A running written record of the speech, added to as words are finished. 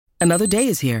Another day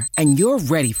is here, and you're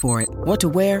ready for it. What to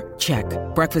wear? Check.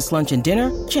 Breakfast, lunch, and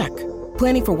dinner? Check.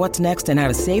 Planning for what's next and how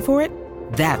to save for it?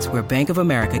 That's where Bank of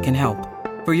America can help.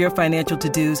 For your financial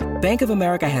to-dos, Bank of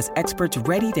America has experts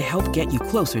ready to help get you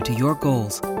closer to your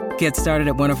goals. Get started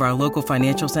at one of our local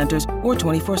financial centers or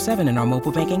 24/7 in our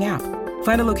mobile banking app.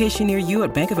 Find a location near you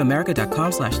at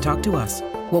bankofamerica.com/talktous.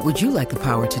 What would you like the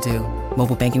power to do?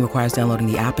 Mobile banking requires downloading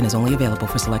the app and is only available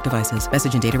for select devices.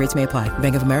 Message and data rates may apply.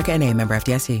 Bank of America N.A., member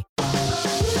FDIC.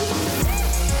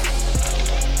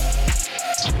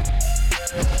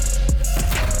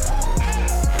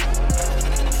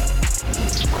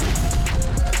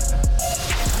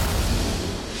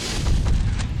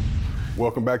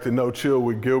 Welcome back to No Chill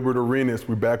with Gilbert Arenas.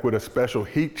 We're back with a special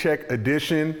Heat Check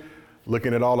edition,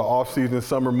 looking at all the off-season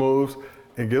summer moves.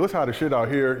 And Gil, it's hot as shit out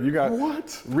here. You got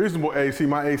reasonable AC.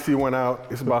 My AC went out.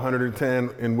 It's about 110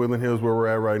 in Woodland Hills where we're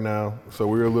at right now. So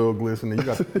we're a little glistening. You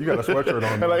got a sweatshirt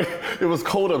on. Like, it was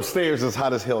cold upstairs. It's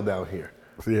hot as hell down here.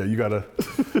 So yeah, you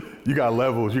got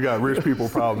levels. You got rich people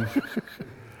problems.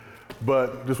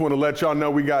 But just want to let y'all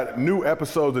know we got new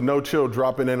episodes of No Chill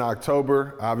dropping in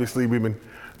October. Obviously, we've been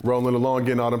rolling along,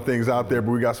 getting all them things out there,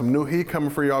 but we got some new heat coming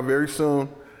for y'all very soon,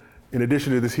 in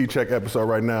addition to this Heat Check episode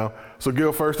right now. So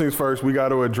Gil, first things first, we got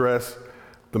to address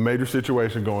the major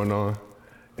situation going on,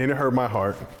 and it hurt my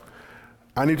heart.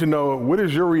 I need to know, what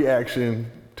is your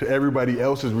reaction to everybody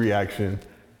else's reaction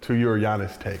to your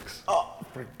Giannis takes? Oh, I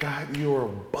forgot you're a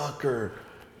Bucker.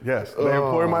 Yes, they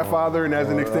employ my father, and as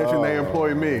an extension, they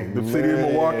employ me. The city of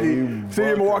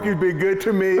Milwaukee's been good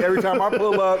to me every time I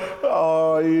pull up.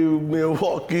 Oh, you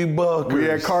Milwaukee Buckers. We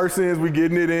at Carson's, we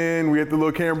getting it in. We at the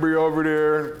little Cambria over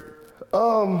there.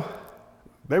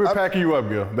 They've been packing you up,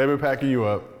 Gil. They've been packing you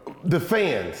up. The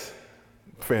fans.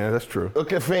 Fans, that's true.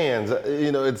 Okay, fans.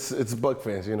 You know, it's Buck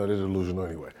fans. You know, they're delusional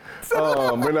anyway.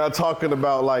 We're not talking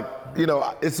about like, you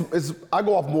know, it's. I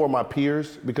go off more of my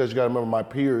peers because you got to remember my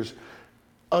peers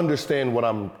understand what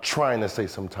I'm trying to say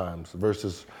sometimes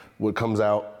versus what comes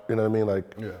out, you know what I mean? Like,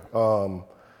 yeah.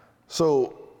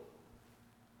 So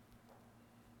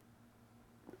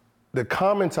the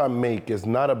comments I make is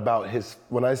not about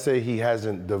when I say he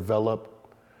hasn't developed,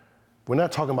 we're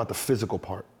not talking about the physical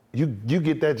part. You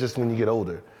get that just when you get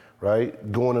older,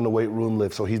 right? Going in the weight room,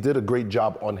 lift. So he did a great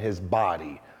job on his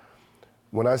body.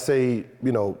 When I say,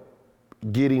 you know,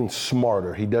 getting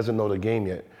smarter, he doesn't know the game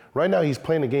yet. Right now, he's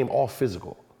playing the game all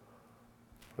physical.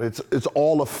 It's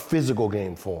all a physical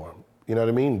game for him. You know what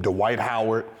I mean? Dwight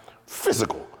Howard,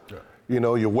 physical. Yeah. You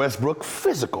know, your Westbrook,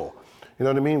 physical. You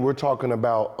know what I mean? We're talking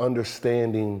about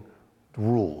understanding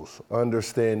rules,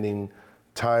 understanding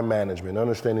time management,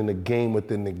 understanding the game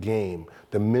within the game,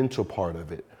 the mental part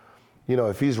of it. You know,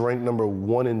 if he's ranked number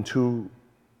 1 and 2,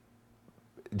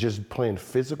 just playing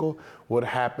physical, what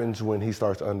happens when he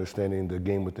starts understanding the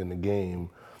game within the game,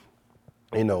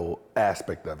 you know,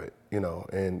 aspect of it, you know,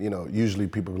 and, you know, usually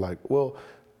people are like, well,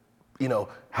 you know,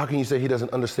 how can you say he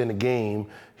doesn't understand the game?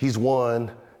 He's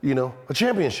won, you know, a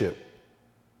championship.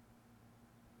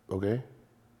 Okay,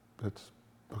 that's,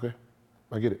 okay,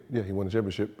 I get it. Yeah, he won a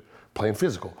championship playing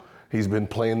physical. He's been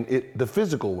playing it the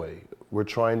physical way. We're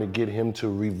trying to get him to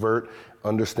revert,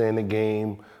 understand the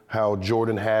game, how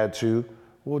Jordan had to.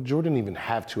 Well, Jordan didn't even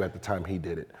have to at the time he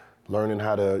did it. Learning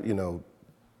how to, you know,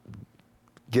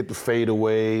 get the fade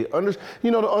away, you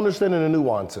know, the understanding the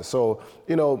nuances. So,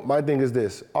 you know, my thing is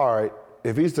this. All right,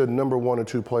 if he's the number 1 or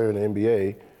 2 player in the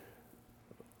NBA,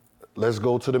 let's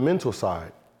go to the mental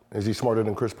side. Is he smarter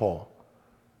than Chris Paul?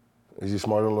 Is he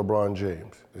smarter than LeBron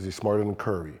James? Is he smarter than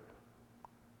Curry,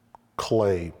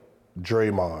 Clay,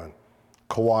 Draymond,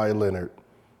 Kawhi Leonard,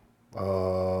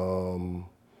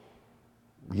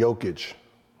 Jokic,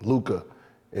 Luka?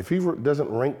 If he doesn't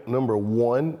rank number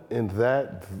 1 in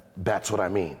that, that's what I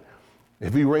mean.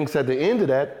 If he ranks at the end of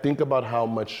that, think about how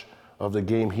much of the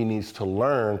game he needs to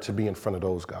learn to be in front of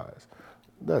those guys.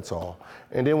 That's all.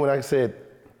 And then when I said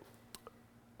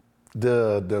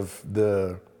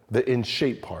the in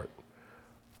shape part,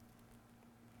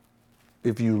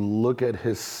 if you look at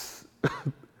his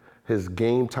his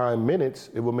game time minutes,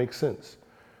 it will make sense.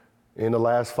 In the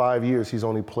last 5 years, he's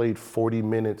only played 40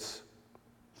 minutes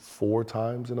 4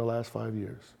 times in the last 5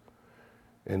 years.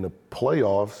 In the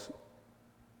playoffs,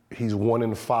 he's 1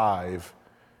 in 5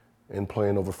 in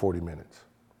playing over 40 minutes.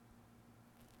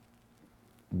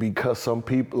 Because some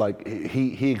people, like,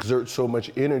 he exerts so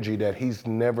much energy that he's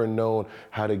never known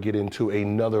how to get into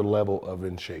another level of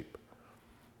in shape.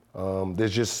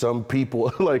 There's just some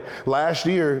people, like last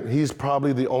year, he's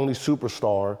probably the only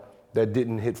superstar that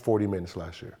didn't hit 40 minutes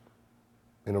last year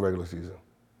in the regular season.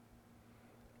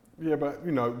 Yeah, but,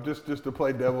 you know, just to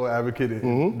play devil advocate,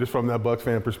 just from that Bucks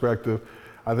fan perspective,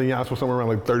 I think Giannis was somewhere around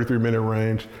like 33-minute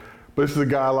range. But this is a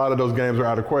guy, a lot of those games are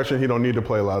out of question. He don't need to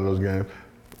play a lot of those games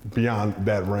beyond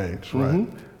that range, right?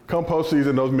 Come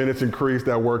postseason, those minutes increase,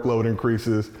 that workload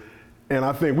increases. And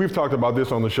I think we've talked about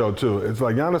this on the show too. It's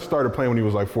like Giannis started playing when he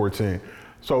was like 14.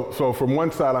 So from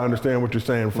one side, I understand what you're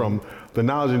saying from the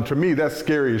knowledge. And to me, that's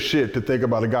scary as shit to think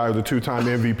about a guy who's a 2-time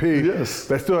MVP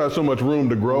that still has so much room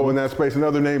to grow in that space. And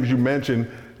other names you mentioned,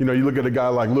 you know, you look at a guy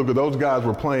like Luka, those guys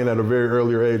were playing at a very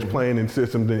earlier age, playing in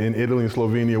systems in Italy and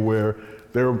Slovenia where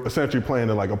they were essentially playing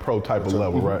at like a pro type of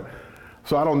level, right?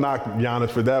 So I don't knock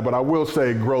Giannis for that, but I will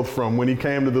say growth from when he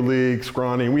came to the league,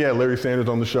 scrawny. And we had Larry Sanders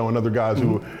on the show and other guys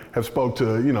who have spoke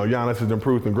to, you know, Giannis'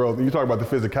 improvement and growth. And you talk about the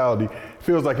physicality,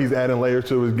 feels like he's adding layers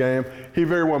to his game. He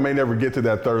very well may never get to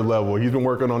that third level. He's been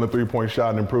working on the three-point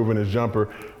shot and improving his jumper,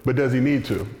 but does he need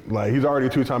to? Like, he's already a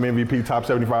 2-time MVP, top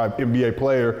 75 NBA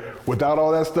player. Without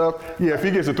all that stuff, yeah, if he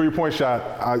gets a three-point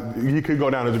shot, he could go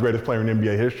down as the greatest player in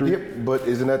NBA history. Yeah, but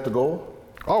isn't that the goal?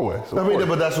 Always. I mean,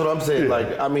 but that's what I'm saying.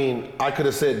 Like, I mean, I could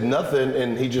have said nothing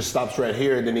and he just stops right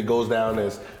here and then he goes down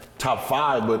as top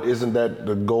 5, but isn't that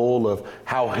the goal of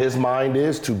how his mind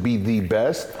is to be the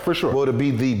best? For sure. Well, to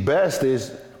be the best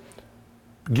is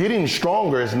getting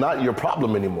stronger is not your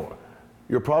problem anymore.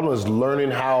 Your problem is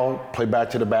learning how to play back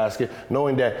to the basket,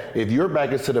 knowing that if your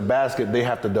back is to the basket, they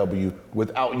have to double you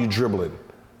without you dribbling,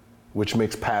 which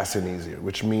makes passing easier,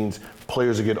 which means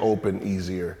players will get open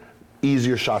easier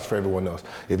shots for everyone else.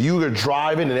 If you are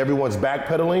driving and everyone's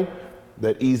backpedaling,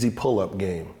 that easy pull-up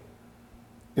game.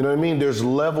 You know what I mean? There's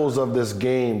levels of this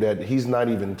game that he's not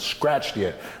even scratched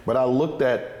yet. But I looked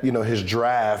at, you know, his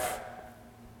draft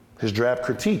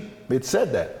critique. It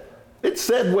said that. It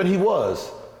said what he was.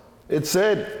 It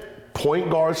said point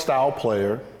guard style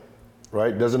player,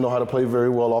 right? Doesn't know how to play very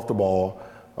well off the ball.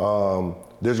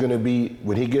 There's going to be,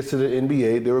 when he gets to the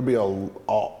NBA, there would be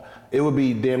it would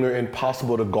be damn near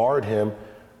impossible to guard him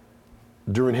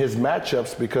during his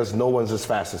matchups because no one's as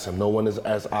fast as him. No one is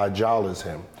as agile as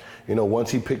him. You know,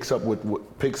 once he picks up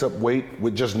weight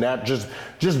with just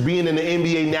being in the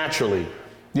NBA naturally,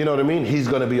 you know what I mean? He's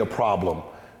going to be a problem.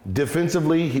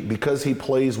 Defensively, because he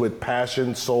plays with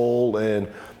passion, soul, and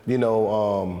you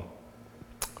know,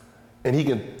 and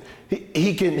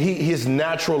his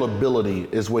natural ability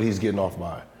is what he's getting off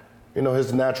by. You know,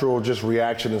 his natural just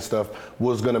reaction and stuff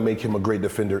was going to make him a great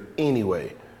defender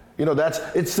anyway. You know,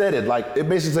 it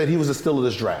basically said he was a steal of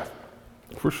this draft.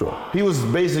 For sure. He was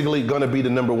basically going to be the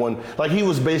number one. Like, he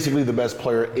was basically the best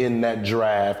player in that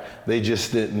draft. They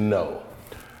just didn't know.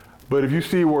 But if you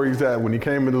see where he's at when he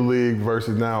came in the league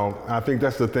versus now, I think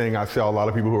that's the thing. I see a lot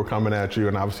of people who are coming at you,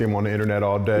 and I see him on the internet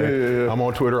all day. I'm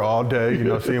on Twitter all day, you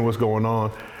know, seeing what's going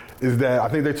on, is that I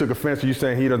think they took offense to you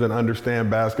saying he doesn't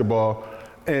understand basketball.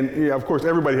 And yeah, of course,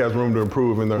 everybody has room to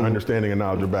improve in their understanding and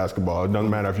knowledge of basketball. It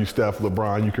doesn't matter if you Steph,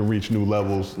 LeBron, you can reach new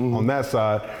levels on that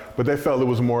side. But they felt it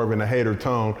was more of in a hater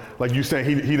tone. Like you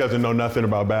saying he doesn't know nothing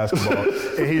about basketball.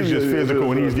 And he's just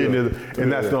physical and he's getting it.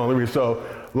 And that's the only reason. So,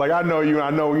 like, I know you,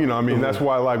 I know, I mean, that's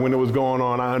why, like, when it was going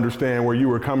on, I understand where you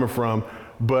were coming from.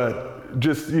 But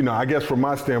just, you know, I guess from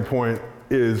my standpoint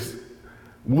is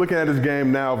looking at his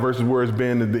game now versus where it's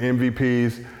been, the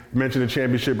MVPs, mentioned the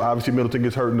championship. Obviously, Middleton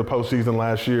gets hurt in the postseason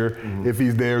last year. If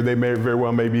he's there, they may very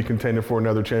well be contending for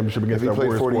another championship against that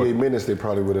Warriors. If he played 48 minutes, they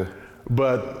probably would have.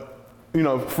 But, you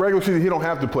know, for regular season, he don't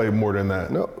have to play more than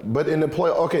that. No, but in the play,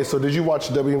 okay, so did you watch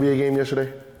the WNBA game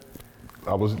yesterday?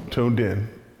 I was tuned in.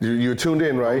 You were tuned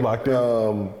in, right? Locked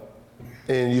in.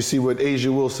 And you see what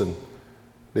A'ja Wilson,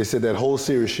 they said that whole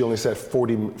series, she only sat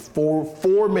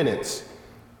 4 minutes.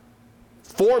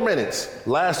 4 minutes.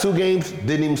 Last 2 games,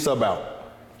 didn't even sub out.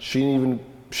 She didn't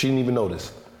even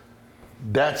notice.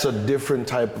 That's a different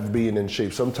type of being in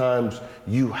shape. Sometimes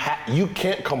you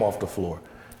can't come off the floor.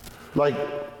 Like,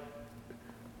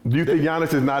 do you think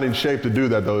Giannis is not in shape to do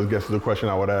that, though? I guess is the question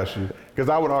I would ask you. Because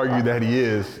I would argue that he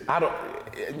is. I don't,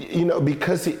 you know,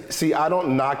 because I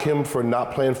don't knock him for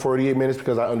not playing 48 minutes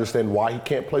because I understand why he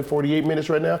can't play 48 minutes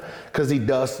right now. Because he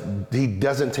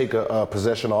doesn't take a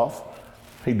possession off.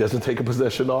 He doesn't take a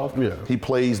possession off. Yeah. He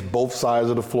plays both sides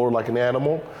of the floor like an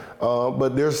animal.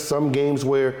 But there's some games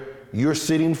where you're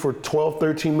sitting for 12,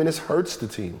 13 minutes hurts the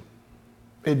team.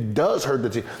 It does hurt the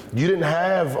team. You didn't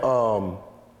have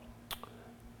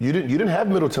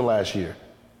Middleton last year.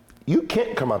 You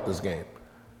can't come out this game.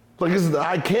 Like,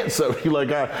 I can't sub you.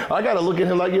 Like, I got to look at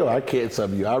him like, yo, I can't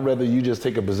sub you. I'd rather you just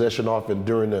take a possession off and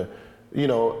during the, you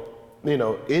know,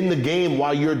 in the game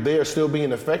while you're there still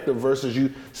being effective versus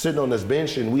you sitting on this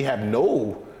bench and we have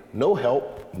no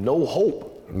help, no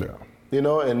hope. Yeah. You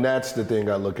know, and that's the thing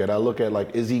I look at. I look at,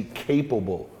 like, is he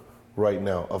capable right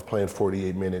now of playing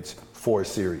 48 minutes for a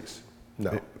series?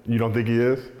 No. You don't think he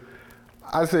is?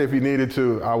 I'd say if he needed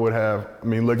to, I would have. I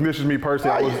mean, look, this is me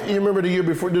personally. You remember the year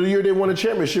before, the year they won a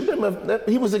championship?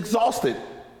 He was exhausted.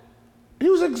 He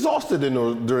was exhausted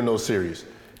during those series.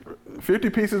 50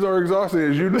 pieces are exhausting,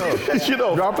 as you know.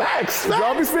 Facts.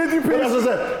 Drop his 50 pieces.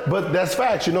 But that's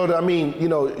facts. You know what I mean? You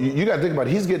know, you got to think about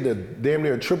it. He's getting a damn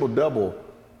near triple-double,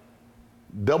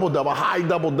 double-double, high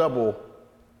double-double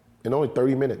in only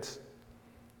 30 minutes.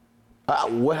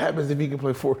 What happens if he can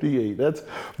play 48?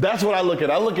 That's what I look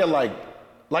at. I look at like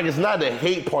it's not the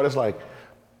hate part. It's like,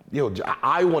 yo,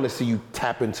 I want to see you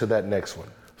tap into that next one.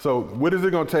 So what is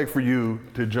it going to take for you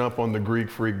to jump on the Greek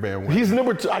Freak bandwagon? He's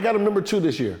number 2. I got him number 2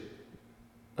 this year.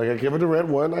 I got Kevin Durant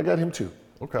 1. I got him 2.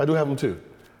 Okay. I do have him 2.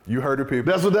 You heard it,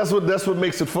 people. That's what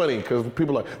makes it funny, because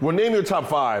people are like, well, name your top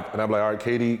 5. And I'm like, all right,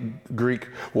 KD, Greek.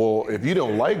 Well, if you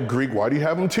don't like Greek, why do you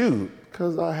have him 2?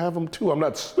 Because I have him 2. I'm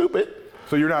not stupid.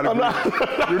 So you're not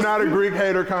a Greek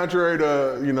hater, contrary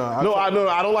to, you know. I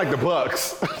don't like the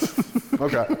Bucks.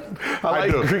 Okay. I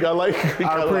like Greek.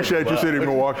 I appreciate you sitting in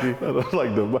Milwaukee.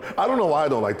 I don't know why I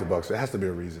don't like the Bucks. There has to be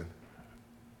a reason.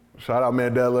 Shout out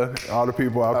Mandela, all the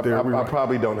people out there. I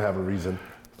probably don't have a reason.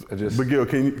 But Gil,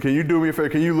 can you do me a favor?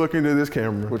 Can you look into this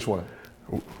camera? Which one?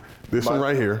 This one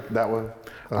right here. That one?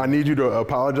 I need you to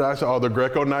apologize to all the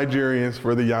Greco-Nigerians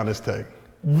for the Giannis take.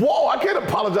 Whoa, I can't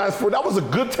apologize for it. That was a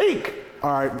good take.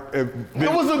 All right. It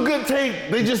was a good take.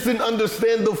 They just didn't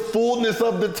understand the fullness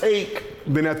of the take.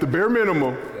 Then at the bare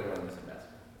minimum,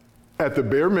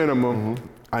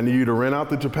 I need you to rent out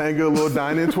the Topanga little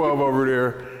Dine-In 12 over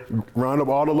there, round up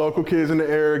all the local kids in the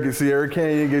area, get Sierra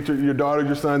Canyon, get your daughter,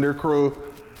 your son, their crew,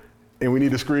 and we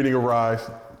need a screening of Rise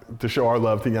to show our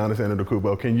love to Giannis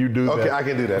Antetokounmpo. Can you do that? Okay, I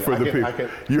can do that. For the people.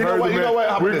 You know what?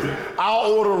 How about this?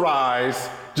 I'll order Rise.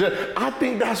 I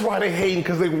think that's why they hating,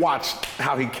 because they watched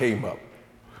how he came up.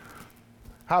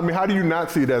 How do you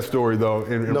not see that story though?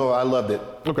 No, I loved it.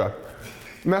 Okay.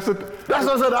 That's what I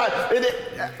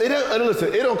said.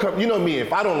 Listen, it don't come. You know me.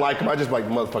 If I don't like him, I just like,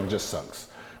 motherfucker just sucks,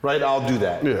 right? I'll do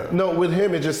that. Yeah. No, with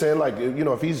him, it's just saying like, you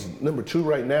know, if he's number 2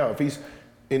 right now, if he's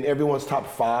in everyone's top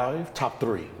 5, top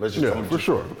 3, let's just for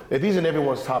sure. If he's in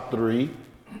everyone's top 3,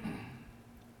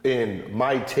 and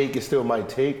my take is still my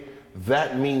take,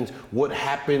 that means what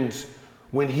happens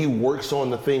when he works on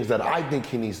the things that I think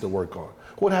he needs to work on.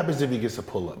 What happens if he gets a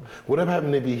pull-up? What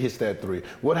happens if he hits that 3?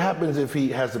 What happens if he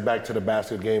has the back to the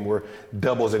basket game where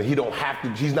doubles and he don't have to,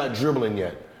 he's not dribbling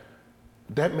yet?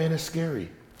 That man is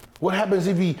scary. What happens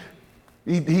if he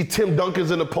Tim Duncan's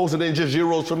in the post and then just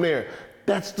zeros from there?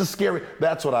 That's the scary,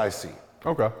 that's what I see.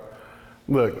 Okay.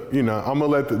 Look, you know, I'm gonna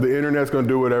let the internet's gonna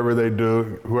do whatever they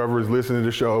do. Whoever is listening to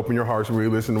the show, open your hearts and really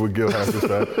listen to what Gil has to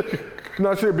say.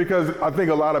 No, shit, because I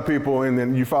think a lot of people, and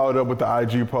then you followed up with the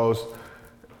IG post,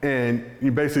 and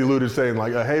you basically alluded to saying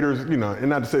like haters, you know, and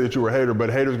not to say that you were a hater, but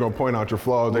haters gonna point out your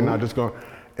flaws. They're not just going.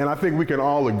 And I think we can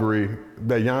all agree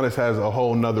that Giannis has a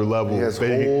whole nother level.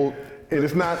 And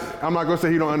it's not. I'm not gonna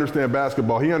say he don't understand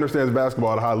basketball. He understands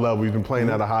basketball at a high level. He's been playing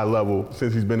at a high level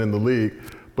since he's been in the league.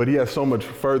 But he has so much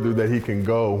further that he can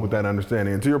go with that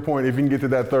understanding. And to your point, if you can get to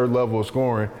that third level of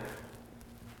scoring.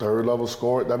 Third level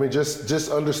scoring. I mean,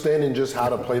 just understanding just how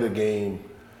to play the game.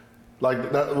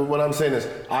 Like, what I'm saying is,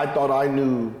 I thought I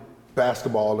knew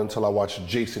basketball until I watched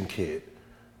Jason Kidd,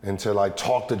 until I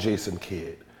talked to Jason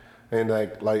Kidd. And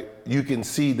like you can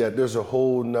see that there's a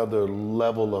whole nother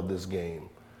level of this game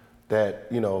that,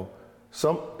 you know,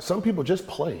 some people just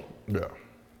play. Yeah.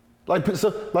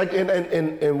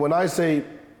 And when I say,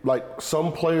 like,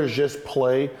 some players just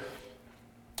play,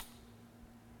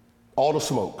 All the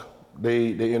Smoke,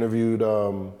 they interviewed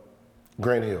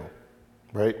Grant Hill,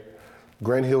 right?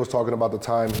 Grant Hill was talking about the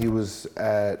time he was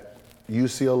at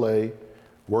UCLA,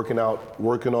 working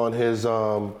on his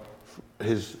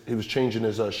he was changing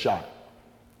his shot.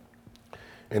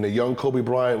 And the young Kobe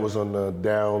Bryant was on the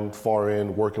down far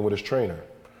end working with his trainer.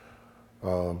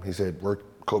 He said,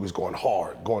 Kobe's going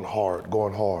hard.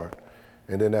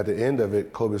 And then at the end of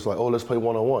it, Kobe's like, oh, let's play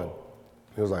one-on-one.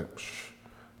 He was like,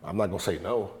 I'm not gonna say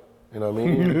no. You know what I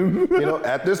mean? You know,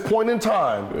 at this point in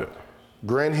time,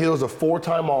 Grant Hill's a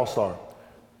 4-time All-Star.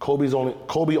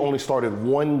 Kobe only started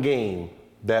 1 game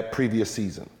that previous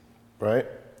season, right?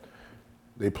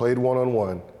 They played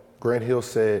one-on-one. Grant Hill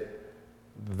said,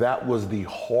 that was the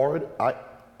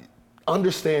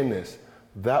understand this,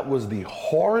 that was the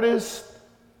hardest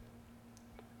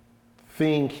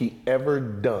thing he ever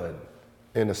done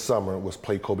in the summer was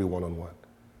play Kobe one-on-one.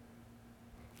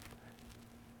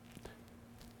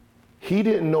 He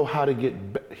didn't know how to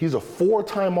he's a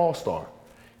 4-time All-Star.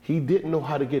 He didn't know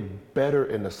how to get better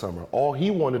in the summer. All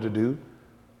he wanted to do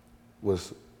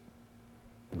was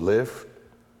lift,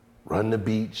 run the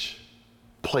beach,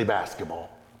 play basketball.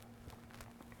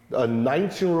 A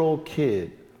 19-year-old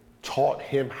kid taught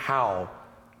him how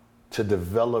to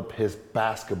develop his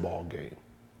basketball game.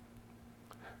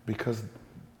 Because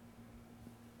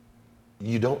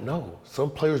you don't know. Some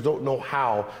players don't know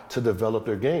how to develop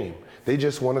their game. They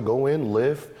just want to go in,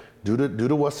 lift, do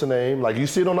the what's the name, like you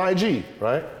see it on IG,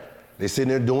 right? They sitting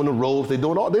there doing the ropes, they're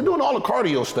doing all the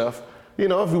cardio stuff. You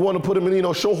know, if you want to put them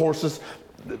in, show horses,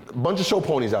 a bunch of show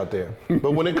ponies out there.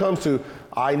 But when it comes to,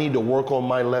 I need to work on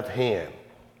my left hand.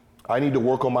 I need to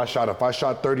work on my shot. If I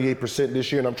shot 38%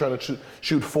 this year and I'm trying to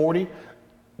shoot 40,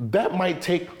 that might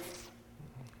take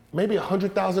maybe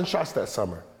 100,000 shots that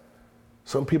summer.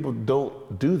 Some people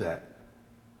don't do that.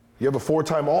 You have a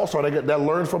 4-time All-Star that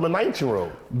learns from a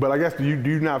 19-year-old. But I guess do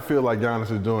you not feel like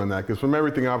Giannis is doing that? Because from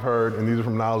everything I've heard, and these are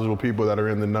from knowledgeable people that are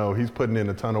in the know, he's putting in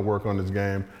a ton of work on his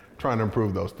game, trying to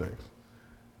improve those things.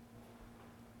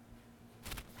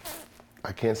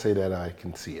 I can't say that I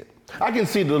can see it. I can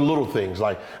see the little things.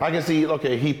 Like, I can see,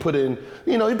 okay, he put in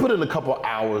a couple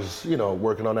hours,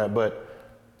 working on that. But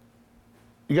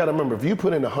you got to remember, if you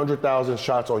put in 100,000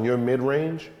 shots on your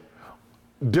mid-range,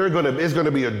 it's going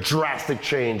to be a drastic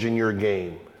change in your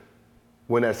game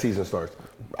when that season starts.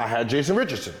 I had Jason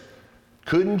Richardson.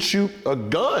 Couldn't shoot a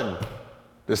gun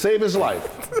to save his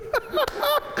life.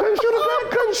 Couldn't shoot a gun,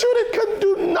 couldn't shoot it, couldn't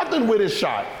do nothing with his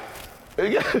shot.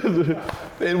 And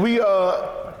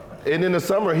in the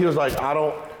summer, he was like,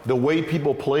 the way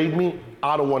people played me,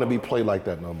 I don't want to be played like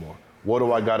that no more. What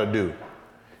do I got to do?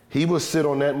 He would sit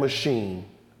on that machine.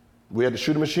 We had the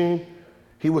shooting machine.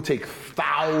 He would take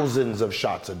thousands of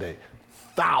shots a day.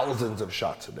 Thousands of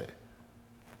shots a day.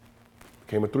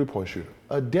 Became a three-point shooter,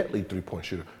 a deadly three-point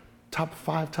shooter. Top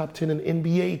 5, top 10 in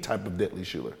NBA type of deadly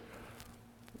shooter.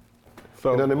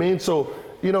 So, you know what I mean? So,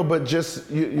 but just,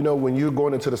 when you're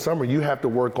going into the summer, you have to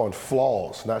work on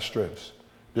flaws, not strengths.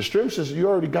 The strengths is, you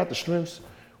already got the strengths.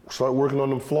 Start working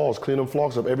on them flaws, clean them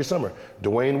flaws up every summer.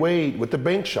 Dwayne Wade with the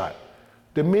bank shot,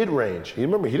 the mid-range. You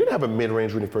remember, he didn't have a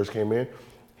mid-range when he first came in.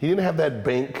 He didn't have that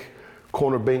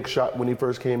corner bank shot when he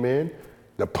first came in.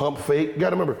 The pump fake. You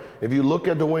gotta remember, if you look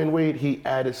at Dwayne Wade, he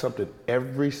added something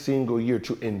every single year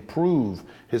to improve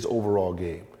his overall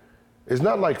game. It's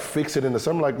not like fix it in the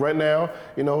summer. Like right now,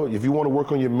 if you want to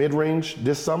work on your mid-range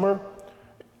this summer,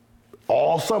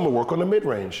 all summer work on the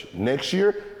mid-range. Next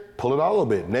year, pull it out a little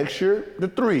bit. Next year, the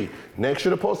 3. Next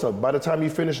year, the post-up. By the time you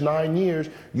finish 9 years,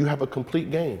 you have a complete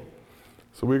game.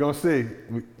 So we're gonna see.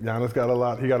 Giannis got a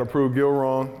lot. He got to prove Gil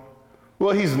wrong.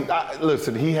 Well,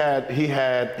 listen. He had,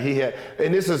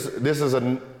 and this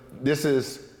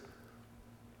is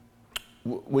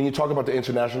when you talk about the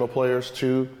international players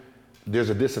too. There's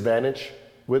a disadvantage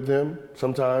with them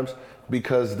sometimes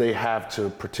because they have to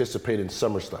participate in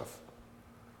summer stuff,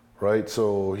 right?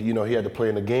 So he had to play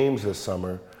in the games this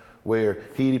summer where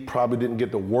he probably didn't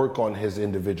get to work on his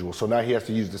individual. So now he has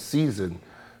to use the season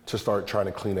to start trying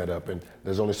to clean that up. And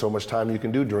there's only so much time you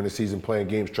can do during the season playing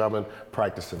games, traveling,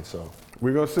 practicing, so.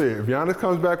 We're gonna see. If Giannis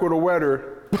comes back with a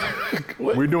wetter,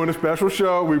 we're doing a special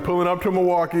show. We're pulling up to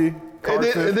Milwaukee. And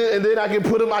then I can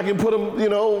put him,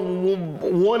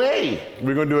 1A.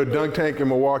 We're gonna do a dunk tank in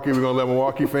Milwaukee. We're gonna let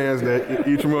Milwaukee fans, that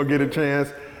each one will get a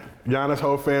chance. Giannis'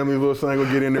 whole family, little son,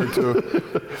 will get in there too.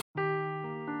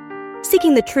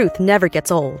 Seeking the truth never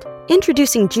gets old.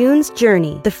 Introducing June's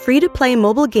Journey, the free-to-play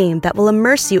mobile game that will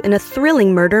immerse you in a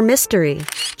thrilling murder mystery.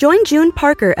 Join June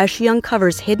Parker as she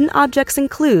uncovers hidden objects and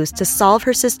clues to solve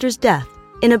her sister's death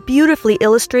in a beautifully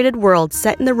illustrated world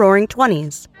set in the Roaring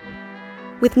 '20s.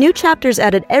 With new chapters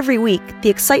added every week, the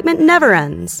excitement never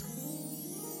ends.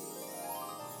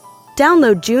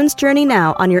 Download June's Journey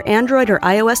now on your Android or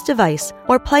iOS device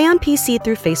or play on PC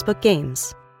through Facebook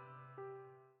Games.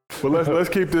 But let's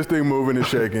keep this thing moving and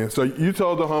shaking. So you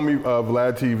told the homie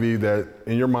Vlad TV that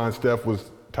in your mind Steph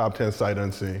was top 10 sight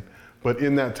unseen. But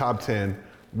in that top 10,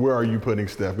 where are you putting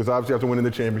Steph? Because obviously after winning the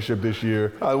championship this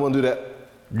year. I don't want to do that.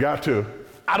 Got to.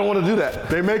 I don't want to do that.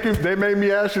 They made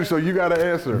me ask you, so you got to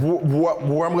answer.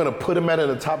 Where I'm going to put him at in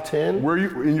the top 10? Where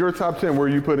you in your top 10? Where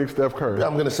are you putting Steph Curry?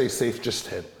 I'm going to say safe, just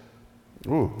 10.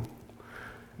 Ooh.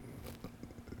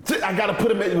 I got to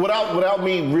put him in without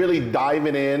me really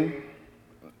diving in.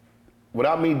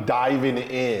 Without me diving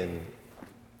in,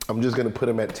 I'm just going to put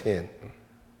him at 10.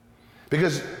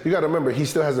 Because you got to remember, he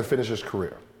still hasn't finished his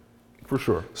career. For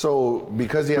sure. So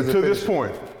because he hasn't this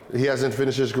point. He hasn't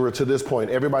finished his career to this point.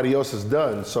 Everybody else is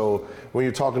done. So when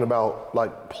you're talking about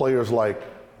like players like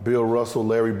Bill Russell,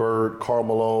 Larry Bird, Karl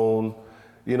Malone,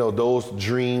 those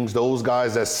dreams, those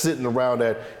guys that's sitting around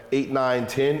that 8, 9,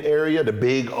 10 area, the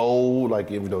big O,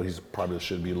 like even though he's probably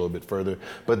should be a little bit further,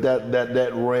 but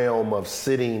that realm of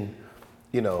sitting,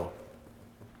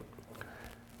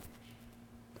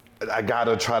 I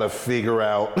gotta try to figure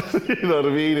out, you know what I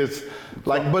mean? It's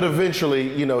like, but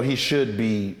eventually, you know, he should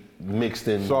be mixed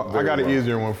in. So I got an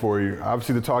easier one for you.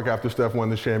 Obviously, the talk after Steph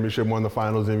won the championship, won the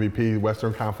Finals MVP,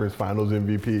 Western Conference Finals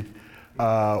MVP.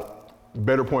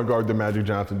 Better point guard than Magic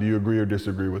Johnson. Do you agree or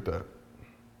disagree with that?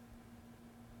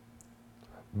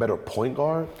 Better point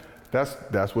guard?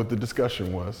 That's what the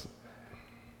discussion was.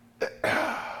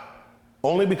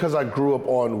 Only because I grew up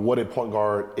on what a point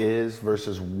guard is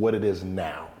versus what it is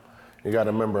now. You got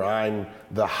to remember, I'm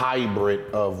the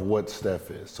hybrid of what Steph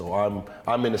is. So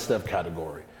I'm in the Steph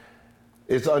category.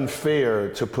 It's unfair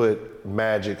to put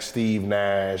Magic, Steve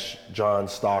Nash, John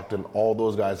Stockton, all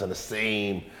those guys in the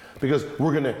same, because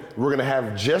we're gonna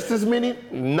have just as many,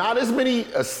 not as many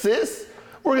assists.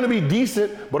 We're gonna be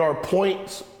decent, but our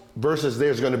points versus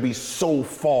theirs is gonna be so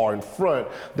far in front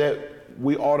that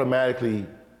we automatically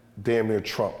damn near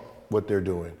trump what they're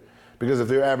doing. Because if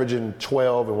they're averaging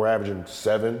 12 and we're averaging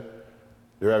 7,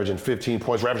 they're averaging 15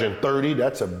 points, we're averaging 30,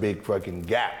 that's a big fucking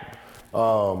gap.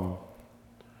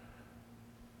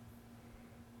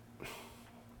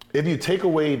 If you take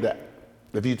away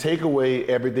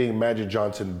everything Magic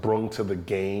Johnson brought to the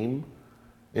game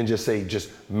and just say just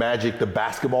Magic the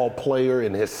basketball player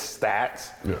and his stats,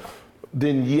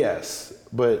 then yes.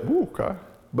 But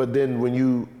but then when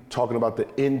you talking about the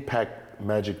impact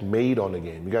Magic made on the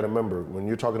game, you got to remember, when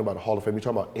you're talking about Hall of Fame, you're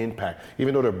talking about impact.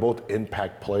 Even though they're both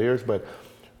impact players, but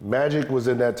Magic was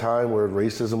in that time where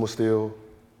racism was still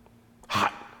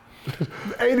hot.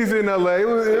 80s in LA,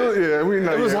 we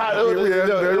know. It was hot.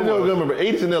 Remember,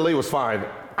 80s in LA was fine.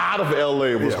 Out of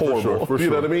LA was horrible. For sure.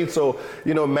 You know what I mean? So,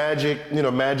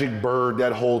 Magic Bird,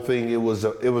 that whole thing, it was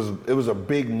a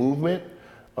big movement.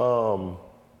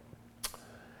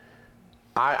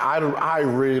 I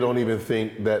really don't even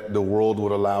think that the world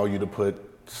would allow you to put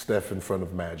Steph in front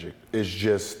of Magic. It's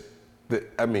just,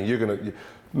 you're gonna.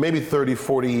 Maybe 30,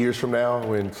 40 years from now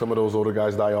when some of those older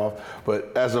guys die off.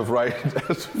 But as of right now.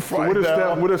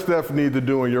 What does Steph need to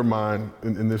do in your mind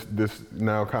in this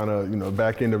now kind of,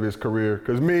 back end of his career?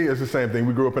 Because me, it's the same thing.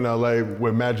 We grew up in LA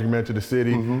when Magic mentored the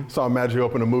city. Saw Magic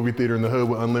open a movie theater in the hood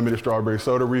with unlimited strawberry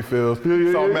soda refills.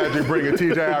 Saw Magic bring a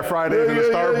TGI Fridays in the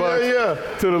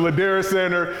Starbucks to the Ladera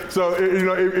Center. So,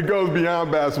 it goes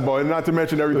beyond basketball, and not to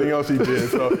mention everything else he did.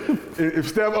 So if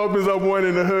Steph opens up one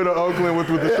in the hood of Oakland with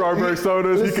the strawberry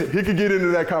sodas, he could get into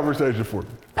that conversation for you.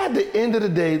 At the end of the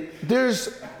day,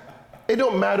 it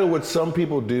don't matter what some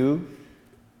people do.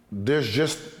 There's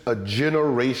just a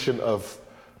generation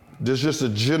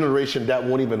that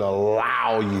won't even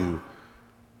allow you.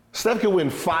 Steph can win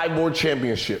 5 more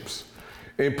championships,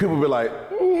 and people be like, I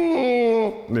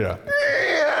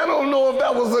don't know if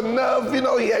that was enough. He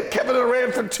had Kevin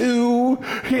Durant for 2.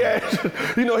 He had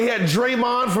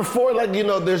Draymond for 4.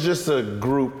 There's just a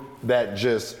group that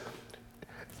just.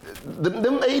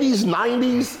 Them 80s,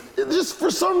 90s, just for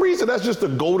some reason, that's just the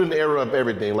golden era of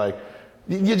everything.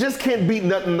 You just can't beat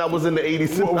nothing that was in the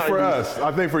 80s and 90s. For us,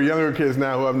 I think for younger kids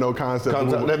now who have no concept.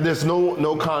 There's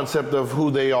no concept of who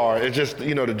they are. It's just,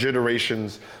 the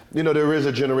generations. There is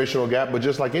a generational gap, but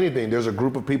just like anything, there's a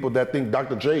group of people that think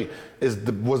Dr. J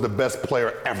was the best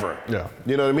player ever. Yeah.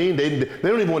 You know what I mean? They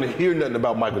don't even want to hear nothing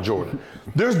about Michael Jordan.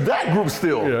 There's that group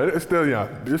still. Yeah, it's still young.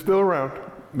 They're still around.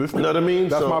 You know what I mean?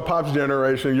 That's my pop's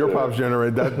generation, your pop's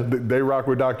generation. They rock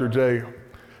with Dr. J.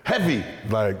 Heavy.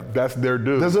 That's their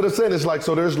dude. That's what I'm saying. It's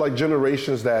there's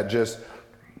generations that just,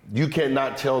 you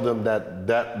cannot tell them that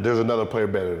there's another player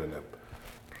better than them.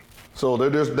 So I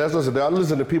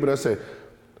listen to people that say,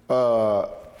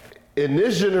 in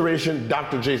this generation,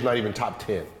 Dr. J's not even top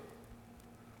 10.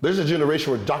 There's a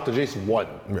generation where Dr. J's 1.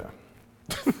 Yeah.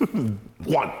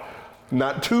 1.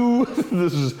 Not 2.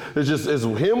 It's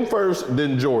him first,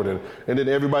 then Jordan, and then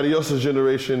everybody else's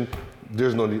generation.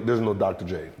 There's no Dr.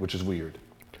 J, which is weird.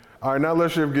 All right, now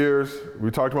let's shift gears. We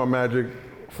talked about Magic,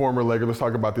 former Laker. Let's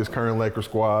talk about this current Laker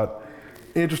squad.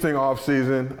 Interesting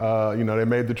offseason. They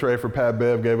made the trade for Pat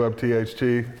Bev, gave up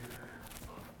THT.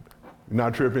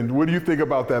 Not tripping. What do you think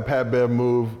about that Pat Bev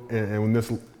move and when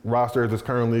this roster is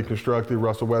currently constructed?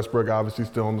 Russell Westbrook obviously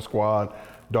still on the squad.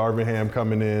 Darvin Ham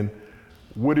coming in.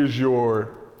 What is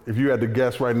if you had to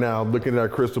guess right now, looking at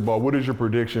that crystal ball, what is your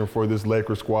prediction for this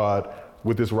Lakers squad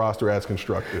with this roster as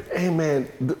constructed? Hey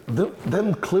man,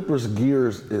 them Clippers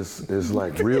gears is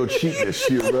real cheap this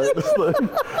year, right? It's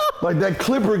like that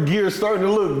Clipper gear starting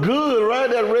to look good, right?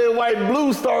 That red, white, and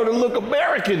blue starting to look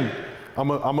American.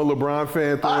 I'm a LeBron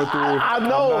fan through and through. I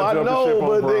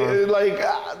know, but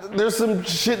there's some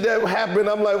shit that happened.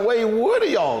 I'm like, wait, what are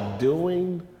y'all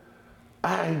doing?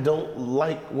 I don't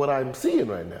like what I'm seeing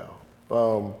right now.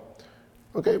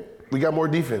 Okay, we got more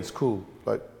defense, cool.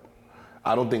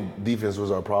 I don't think defense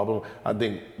was our problem. I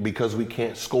think because we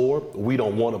can't score, we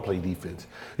don't want to play defense.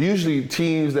 Usually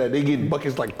teams that they get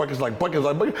buckets, they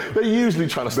usually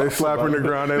try to stop. They slap in the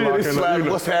ground, they lock in. Slap,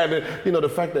 what's happening? You know, the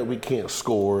fact that we can't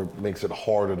score makes it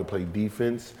harder to play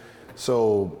defense.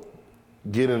 So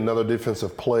getting another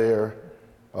defensive player,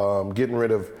 getting rid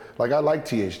of, like I like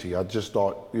THT. I just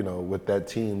thought, you know, with that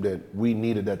team that we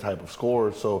needed that type of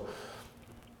scorer. So,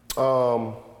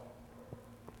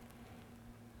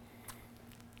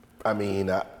 I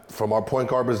mean, from our point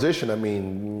guard position, I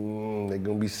mean, they're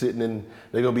gonna be sitting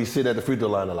at the free throw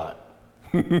line a lot.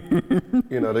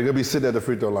 You know, they're gonna be sitting at the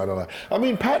free throw line a lot. I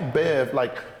mean, Pat Bev,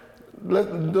 like,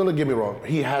 don't get me wrong,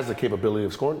 he has the capability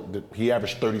of scoring. He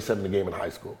averaged 37 a game in high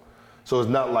school, so it's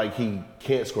not like he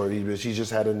can't score. He just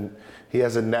he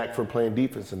has a knack for playing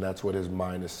defense, and that's what his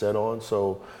mind is set on.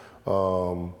 So.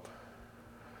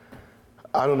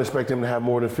 I don't expect him to have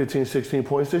more than 15, 16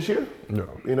 points this year. No.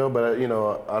 You know, but I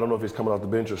don't know if he's coming off the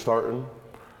bench or starting.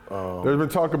 There's been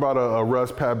talk about a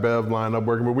Russ Pat Bev lineup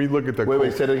working, but we look at the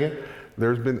Wait, say that again?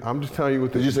 I'm just telling you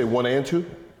what Did you say 1 and 2?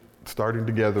 Starting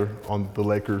together on the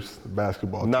Lakers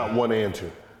basketball team. Not 1 and 2.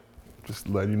 Just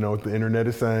letting you know what the internet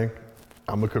is saying.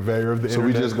 I'm a conveyor of the So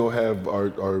internet. we just gonna have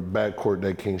our backcourt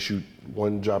that can shoot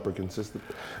one dropper consistent.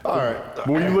 All right.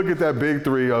 When you look at that big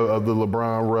three of the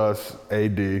LeBron, Russ,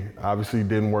 AD, obviously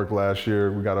didn't work last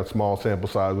year. We got a small sample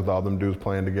size with all them dudes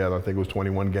playing together. I think it was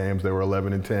 21 games. They were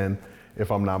 11 and 10,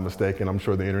 if I'm not mistaken. I'm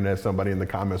sure the internet, somebody in the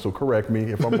comments will correct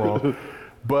me if I'm wrong.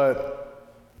 But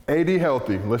AD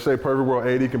healthy. Let's say perfect world,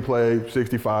 AD can play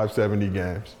 65, 70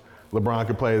 games. LeBron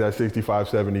can play that 65,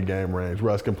 70 game range.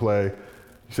 Russ can play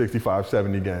 65,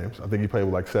 70 games. I think he played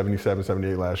with like 77,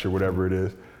 78 last year, whatever it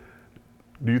is.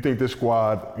 Do you think this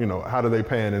squad, you know, how do they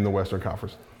pan in the Western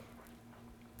Conference?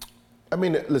 I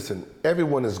mean, listen,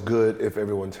 everyone is good if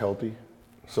everyone's healthy.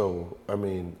 So, I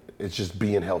mean, it's just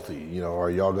being healthy. You know, are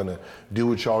y'all gonna do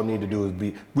what y'all need to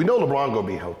do? We know LeBron gonna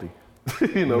be healthy.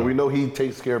 You know, we know he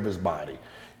takes care of his body.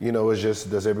 You know, it's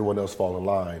just, does everyone else fall in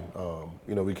line?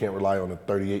 You know, we can't rely on a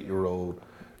 38-year-old,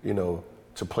 you know,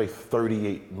 to play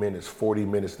 38 minutes, 40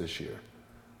 minutes this year.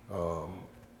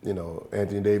 You know,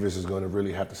 Anthony Davis is going to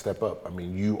really have to step up. I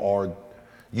mean, you're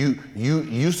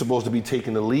supposed to be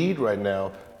taking the lead right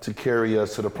now to carry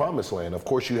us to the promised land. Of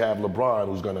course, you have LeBron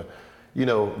who's going to, you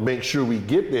know, make sure we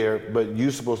get there, but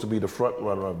you're supposed to be the front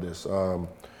runner of this.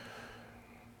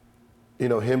 You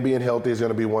know, him being healthy is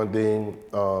going to be one thing.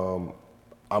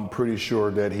 I'm pretty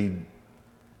sure that he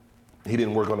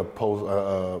didn't work on a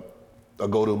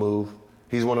go-to move.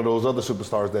 He's one of those other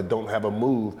superstars that don't have a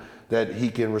move that he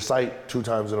can recite 2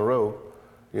 times in a row.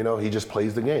 You know, he just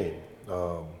plays the game.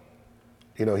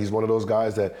 You know, he's one of those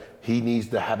guys that he needs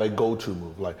to have a go-to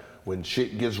move. Like when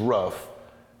shit gets rough,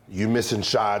 you missing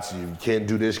shots, you can't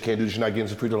do this, you're not getting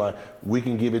to the free throw line. We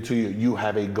can give it to you. You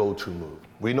have a go-to move.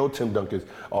 We know Tim Duncan's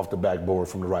off the backboard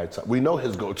from the right side. We know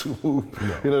his go-to move.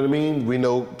 Yeah. You know what I mean? We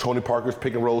know Tony Parker's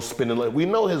pick and roll, spinning. We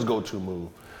know his go-to move.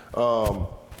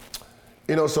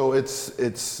 You know, so it's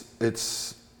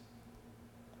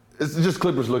just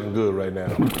Clippers looking good right now.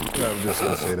 I'm just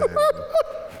gonna say that.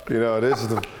 You know, it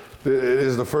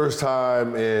is the first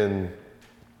time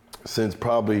since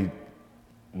probably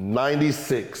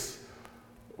 '96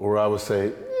 where I would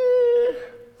say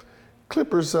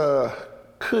Clippers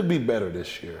could be better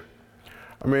this year.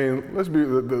 I mean,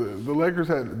 the Lakers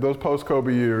had those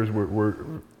post-Kobe years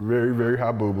were very, very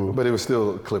high boo-boo. But it was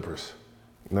still Clippers.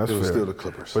 That's it was fair. Still the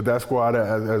Clippers. But that squad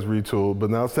has retooled. But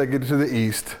now let's take it to the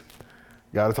East.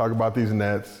 Got to talk about these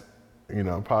Nets. You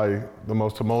know, probably the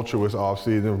most tumultuous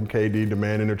offseason from KD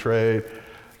demanding a trade.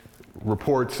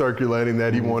 Reports circulating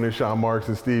that he wanted Sean Marks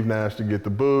and Steve Nash to get the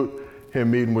boot.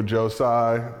 Him meeting with Joe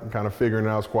Tsai, kind of figuring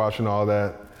out, squashing all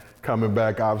that. Coming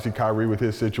back, obviously Kyrie with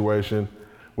his situation.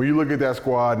 When you look at that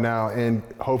squad now and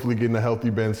hopefully getting a healthy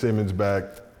Ben Simmons back,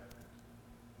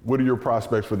 what are your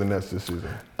prospects for the Nets this season?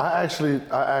 I actually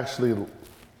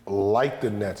like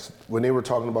the Nets. When they were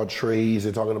talking about trades,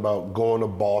 they're talking about going to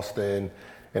Boston.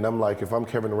 And I'm like, if I'm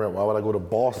Kevin Durant, why would I go to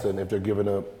Boston if they're giving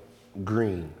up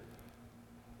Green?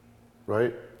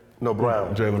 Right? No,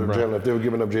 Brown. Jaylen Brown. If they were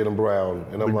giving up Jaylen Brown.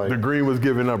 And I'm like. The Green was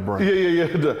giving up Brown.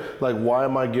 Yeah. Like, why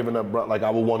am I giving up Brown? Like, I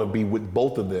would want to be with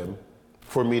both of them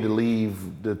for me to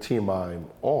leave the team I'm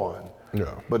on. Yeah.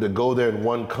 But to go there and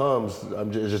one comes,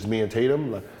 it's just me and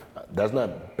Tatum, like, that's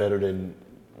not better than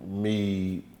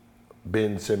me,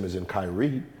 Ben Simmons, and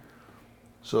Kyrie.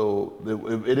 So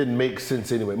it didn't make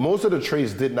sense anyway. Most of the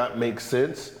trades did not make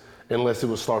sense unless it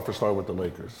was star for star with the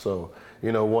Lakers. So,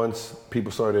 you know, once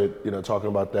people started, you know, talking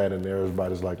about that and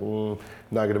everybody's like,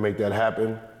 not gonna make that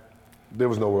happen. There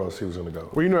was nowhere else he was going to go.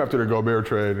 Well, you know, after the Gobert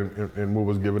trade and what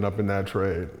was given up in that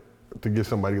trade to get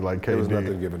somebody like KD. There was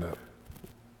nothing given up.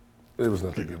 It was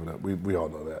nothing given up. We all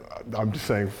know that. I'm just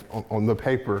saying, on the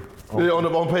paper.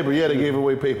 On paper, yeah, they gave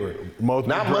away paper.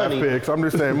 Multiple Not draft money. picks. I'm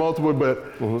just saying multiple,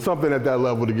 but something at that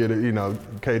level to get it. You know,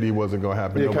 KD wasn't gonna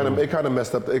happen. Yeah, it kind of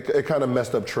messed up. It kind of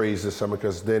messed up trades this summer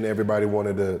because then everybody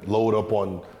wanted to load up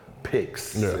on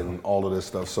picks and all of this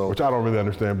stuff. So, which I don't really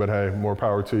understand, but hey, more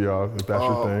power to y'all if that's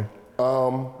your thing.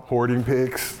 Hoarding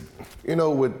picks. You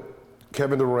know, with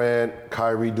Kevin Durant,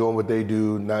 Kyrie doing what they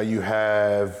do, now you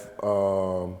have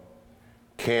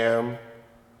Cam.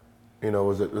 You know,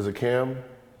 was it Cam,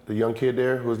 the young kid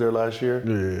there who was there last year?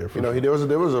 Yeah. You know,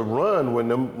 there was a run when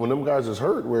them guys was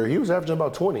hurt where he was averaging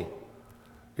about 20.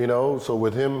 You know, so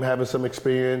with him having some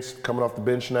experience coming off the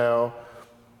bench now,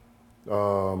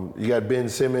 you got Ben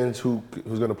Simmons who's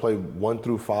going to play 1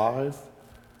 through 5.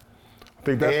 I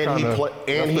think that's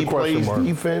he plays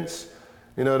defense.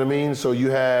 You know what I mean? So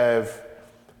you have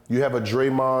a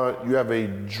Draymond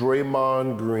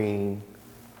Green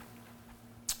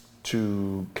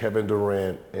to Kevin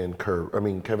Durant and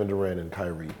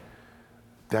Kyrie.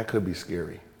 That could be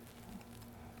scary.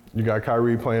 You got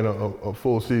Kyrie playing a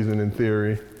full season in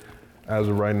theory, as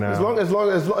of right now. As long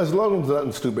as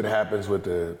nothing stupid happens with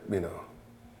the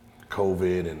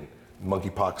COVID and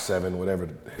monkeypox 7, whatever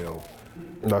the hell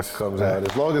comes out.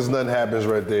 As long as nothing happens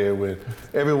right there with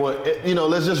everyone,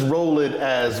 let's just roll it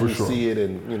as we see it,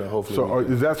 and hopefully. So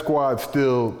is that squad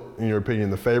still, in your opinion,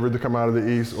 the favorite to come out of the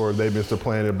East, or have they been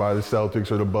supplanted by the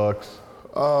Celtics or the Bucks?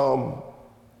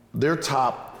 They're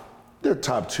top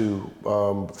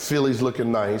 2. Philly's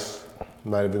looking nice.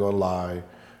 I'm not even gonna lie.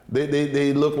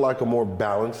 They look like a more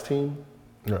balanced team.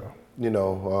 Yeah.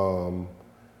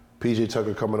 PJ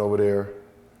Tucker coming over there,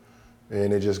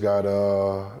 and they just got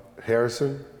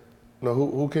Harrison. No,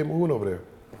 who went over there?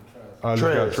 I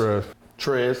just got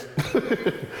Trez.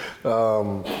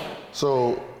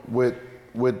 So with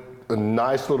a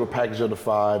nice little package of the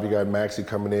 5, you got Maxey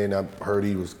coming in. I heard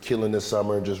he was killing this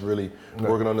summer, just really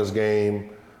working on his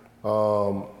game.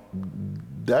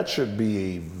 That should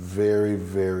be a very,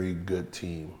 very good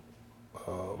team.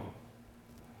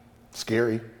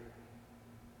 Scary.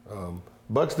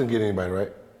 Bucks didn't get anybody,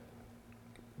 right?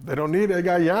 They don't need that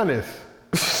guy Giannis.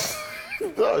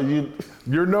 No,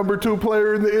 You're number 2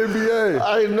 player in the NBA.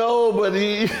 I know, but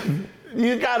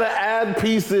you gotta add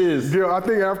pieces. Yeah, I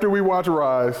think after we watch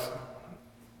Rise,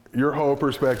 your whole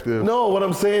perspective. No, what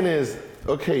I'm saying is,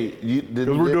 okay, you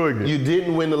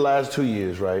didn't win the last 2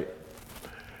 years, right?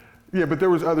 Yeah, but there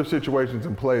was other situations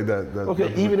in play that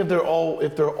okay, even if they're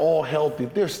all healthy,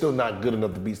 they're still not good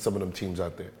enough to beat some of them teams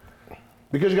out there.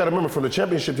 Because you got to remember, from the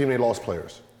championship team, they lost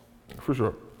players. For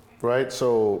sure. Right?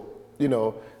 So,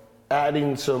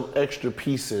 adding some extra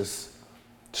pieces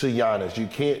to Giannis. You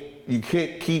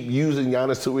can't keep using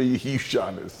Giannis the way you use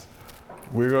Giannis.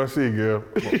 We're gonna see, Gil.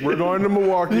 We're going to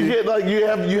Milwaukee. You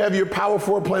have your power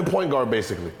forward playing point guard,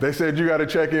 basically. They said you got to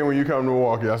check in when you come to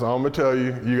Milwaukee. That's all I'm gonna tell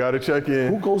you. You got to check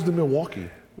in. Who goes to Milwaukee?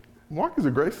 Milwaukee's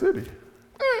a great city.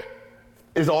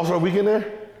 Is All-Star Weekend there?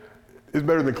 It's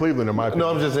better than Cleveland, in my opinion.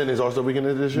 No, I'm just saying, is All-Star Weekend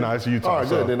there this year? No, it's Utah. All right,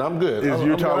 good. Then I'm good. It's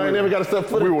Utah. I never got to step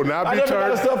foot in. We will not be I never got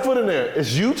to step foot in there.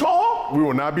 It's Utah? We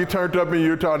will not be turned up in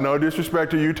Utah. No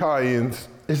disrespect to Utahians.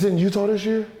 It's in Utah this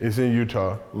year? It's in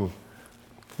Utah.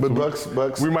 But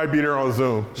Bucks. We might be there on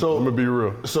Zoom. So I'm gonna be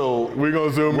real. So we're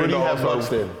gonna Zoom in. Where do you have Bucks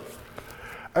then?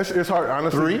 It's hard,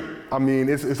 honestly. 3? I mean,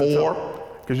 it's 4.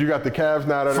 Because you got the Cavs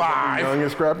now that 5. are young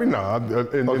and scrappy. No,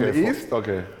 in the East.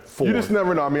 Okay. 4. You just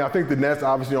never know. I mean, I think the Nets,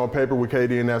 obviously on paper with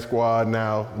KD in that squad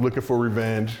now, looking for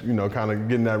revenge. Kind of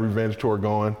getting that revenge tour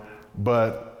going.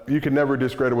 But you can never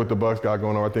discredit what the Bucks got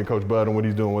going on. I think Coach Bud and what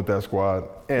he's doing with that squad.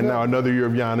 And now another year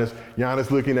of Giannis.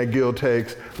 Giannis looking at Gil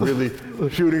takes, really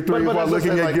shooting threes while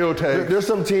looking at Gil takes. There's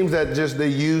some teams that they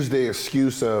use the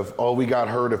excuse of, we got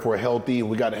hurt if we're healthy and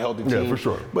we got a healthy team. Yeah, for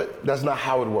sure. But that's not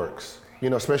how it works.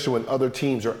 Especially when other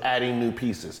teams are adding new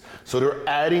pieces. So they're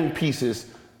adding pieces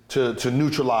to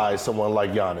neutralize someone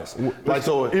like Giannis.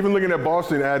 Even looking at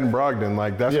Boston adding Brogdon,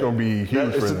 that's going to be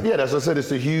huge for them. Yeah, that's what I said.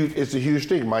 It's a huge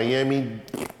thing. Miami.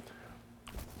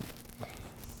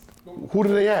 Who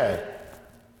do they add?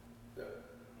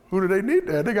 Who do they need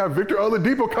to add? They got Victor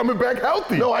Oladipo coming back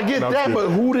healthy. No, I get that, but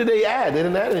who did they add? They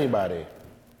didn't add anybody.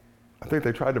 I think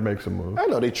they tried to make some moves. I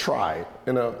know they tried.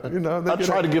 I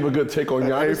tried to give a good take on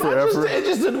Giannis. It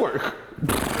just didn't work.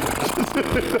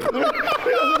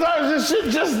 Sometimes this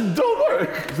shit just don't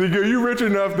work. See, Gil, you rich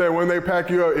enough that when they pack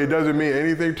you up, it doesn't mean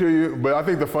anything to you. But I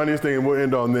think the funniest thing, and we'll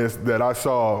end on this, that I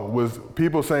saw was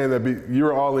people saying that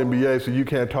you're all NBA, so you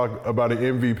can't talk about an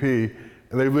MVP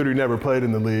and they've literally never played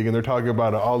in the league, and they're talking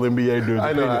about an all-NBA dude's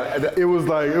opinion. It was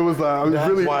like,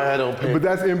 that's why I don't pay. But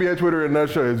that's NBA Twitter in a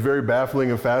nutshell. It's very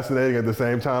baffling and fascinating at the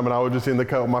same time, and I was just in the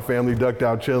cut with my family, ducked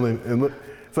out, chilling, and look,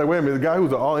 it's like, wait a minute, the guy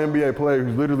who's an all-NBA player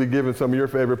who's literally giving some of your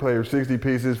favorite players 60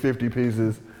 pieces, 50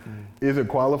 pieces, isn't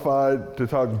qualified to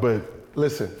talk, but.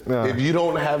 Listen, if you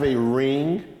don't have a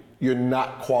ring, you're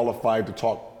not qualified to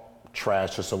talk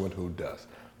trash to someone who does.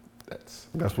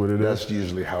 That's what it is. That's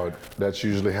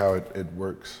usually how it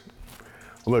works.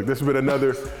 Look, this has been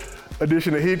another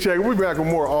edition of Heat Check. We'll be back with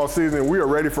more all season. We are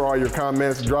ready for all your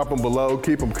comments. Drop them below.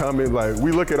 Keep them coming. Like,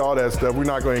 we look at all that stuff. We're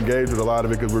not going to engage with a lot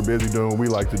of it because we're busy doing what we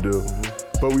like to do.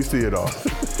 But we see it all.